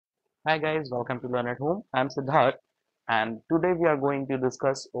Hi guys, welcome to Learn at Home. I'm Siddharth, and today we are going to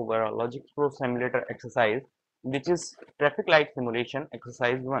discuss over a Logic Pro simulator exercise, which is traffic light simulation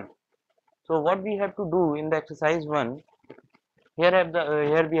exercise 1. So what we have to do in the exercise 1,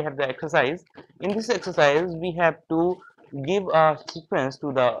 here we have the exercise. In this exercise, we have to give a sequence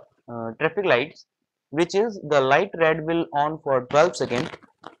to the traffic lights, which is the light red will on for 12 seconds,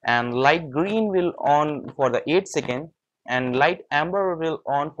 and light green will on for the 8 second, and light amber will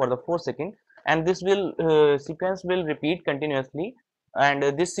on for the 4 second, and this will sequence will repeat continuously, and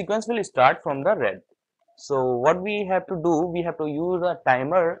this sequence will start from the red. So what we have to do, we have to use a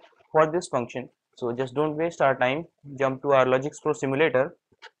timer for this function. So just don't waste our time, jump to our Logix Pro simulator.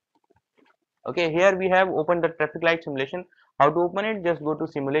 Okay, here we have opened the traffic light simulation. How to open it? Just go to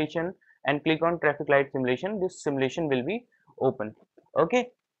simulation and click on traffic light simulation. This simulation will be open. Okay,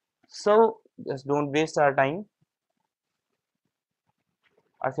 so just don't waste our time.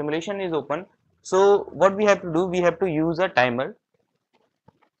 Our simulation is open. So what we have to do, we have to use a timer.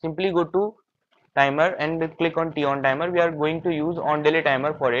 Simply go to timer and click on T on timer. We are going to use on delay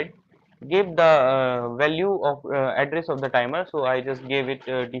timer for it. Give the value of address of the timer. So I just gave it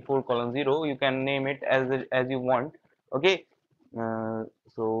t4 colon 0. You can name it as you want. Okay. uh,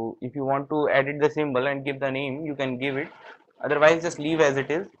 so if you want to edit the symbol and give the name, you can give it, otherwise just leave as it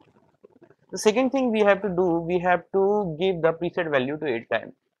is. The second thing we have to do, we have to give the preset value to it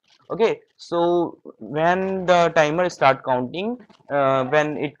time. Okay, so when the timer start counting,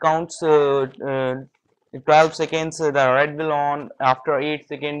 when it counts 12 seconds, the red will on, after 8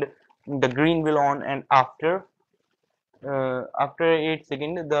 second the green will on, and after 8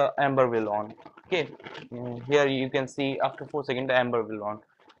 second the amber will on. Okay, here you can see after 4 second the amber will on.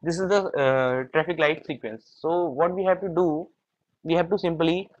 This is the traffic light sequence. So what we have to do, we have to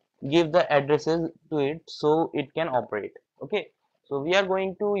simply give the addresses to it so it can operate. Okay, so we are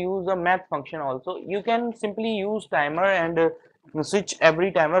going to use a math function also. You can simply use timer and switch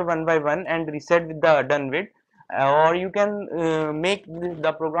every timer one by one and reset with the done with, or you can make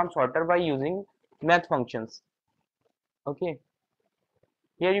the program shorter by using math functions. Okay,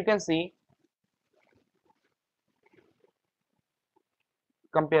 here you can see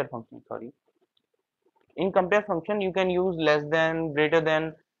compare function, sorry. In compare function you can use less than, greater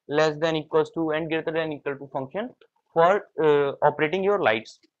than, less than, equals to, and greater than equal to function for operating your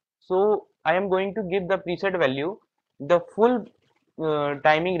lights. So I am going to give the preset value the full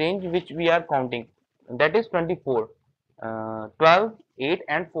timing range which we are counting, that is 24, 12, 8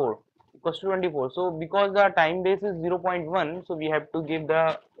 and 4 equals to 24. So because the time base is 0.1, so we have to give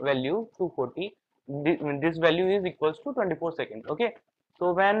the value 240. This value is equals to 24 seconds. Okay,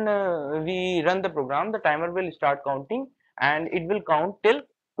 so when we run the program, the timer will start counting and it will count till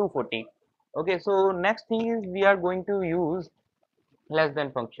 240. Okay, so next thing is we are going to use less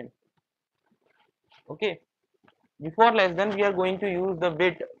than function. Okay, before less than we are going to use the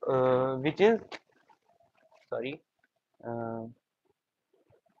bit which is, sorry, uh,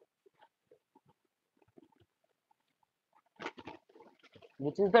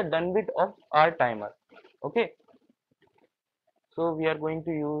 which is the done bit of our timer. Okay, so we are going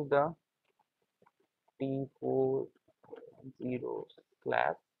to use the T40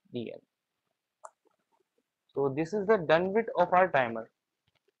 slash DN. So this is the done bit of our timer.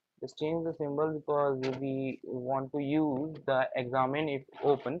 Just change the symbol because we want to use the examine if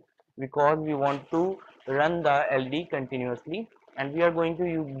open, because we want to run the LED continuously, and we are going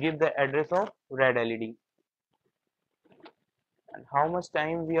to give the address of red LED. And how much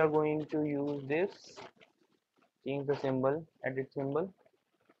time we are going to use this? Change the symbol, edit symbol,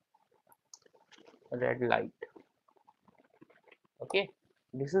 red light. Okay,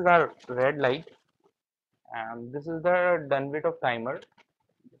 this is our red light, and this is the done bit of timer.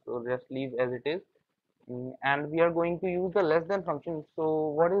 So just leave as it is. And we are going to use the less than function. So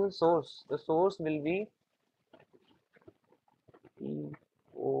what is the source? The source will be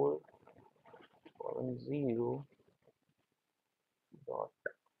T4 colon 0 dot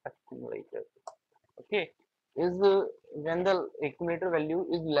accumulator. Okay, is when the accumulator value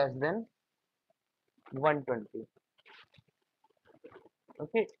is less than 120.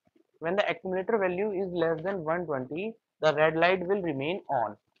 Okay, when the accumulator value is less than 120, the red light will remain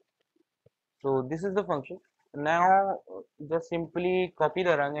on. So this is the function. Now just simply copy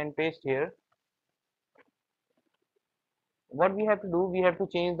the rung and paste here. What we have to do, we have to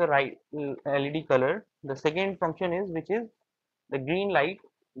change the right LED color. The second function is, which is the green light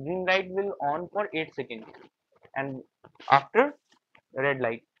will on for 8 seconds, and after red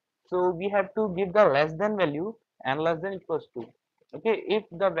light. So we have to give the less than value and less than equals to. Okay, if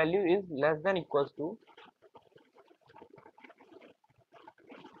the value is less than equals to,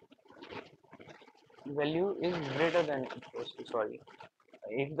 value is greater than equals to, sorry,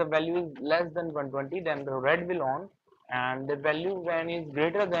 if the value is less than 120, then the red will on, and the value when is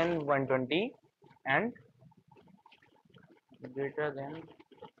greater than 120 and greater than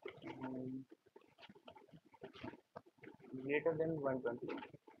um, greater than 120,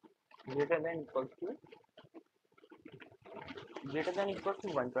 greater than equals to greater than equals to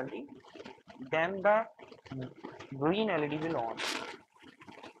 120, then the green LED will on.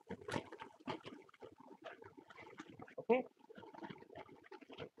 Okay,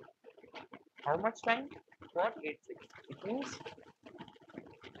 how much time? For 8 seconds. It means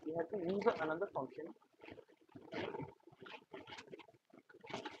we have to use another function,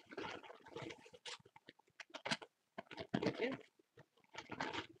 which is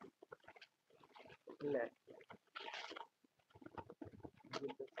less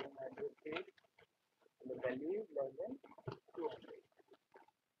with the same address space. The value is less than 200.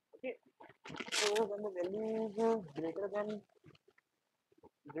 Okay, so when the value is greater than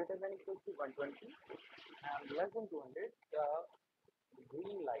equal to 120 and less than 200, the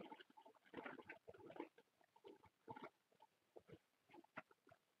green light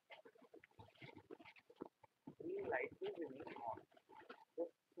will remain on.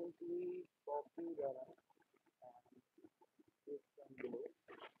 Just simply copy the run and paste them below.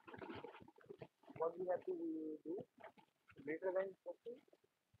 What we have to do, greater than equal to,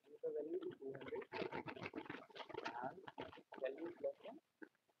 the value is 200 and value is less than,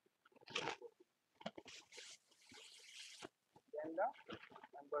 then the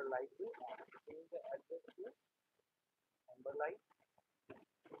amber light will on. Change the address to amber light.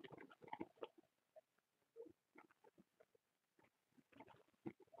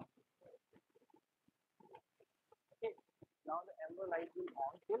 Okay, now the amber light will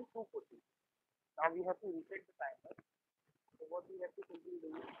on till 240. Now we have to reset the timer. So what we have to simply do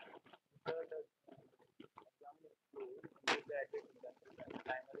is the exam is closed, give the address is done, and the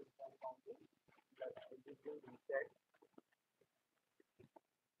timer is done counting. This will reset.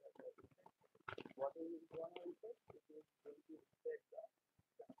 What is it going to reset? It is going to reset the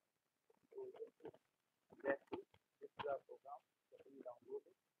that's it. This is our program. So we download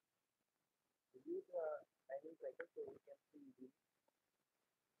it. We use the timing cycle so we can see the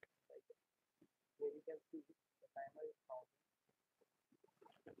cycle. Here you can see the timer is counting.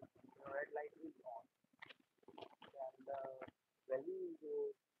 The red light is on, and the value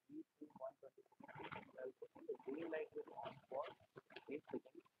is reached to 120. The green light is on for 8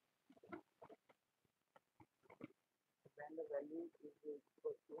 seconds. When the value is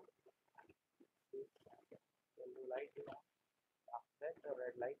equal to this, the light is on. After that, the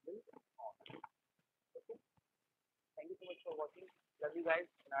red light will on. Okay. Thank you so much for watching. Love you guys.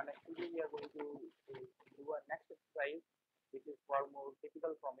 In our next video, we are going to do our next exercise, which is far more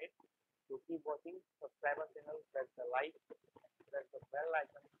difficult from it. So keep watching. Subscribe our channel. Press the like. Press the bell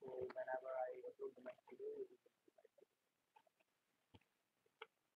icon. So whenever I upload the next video, you will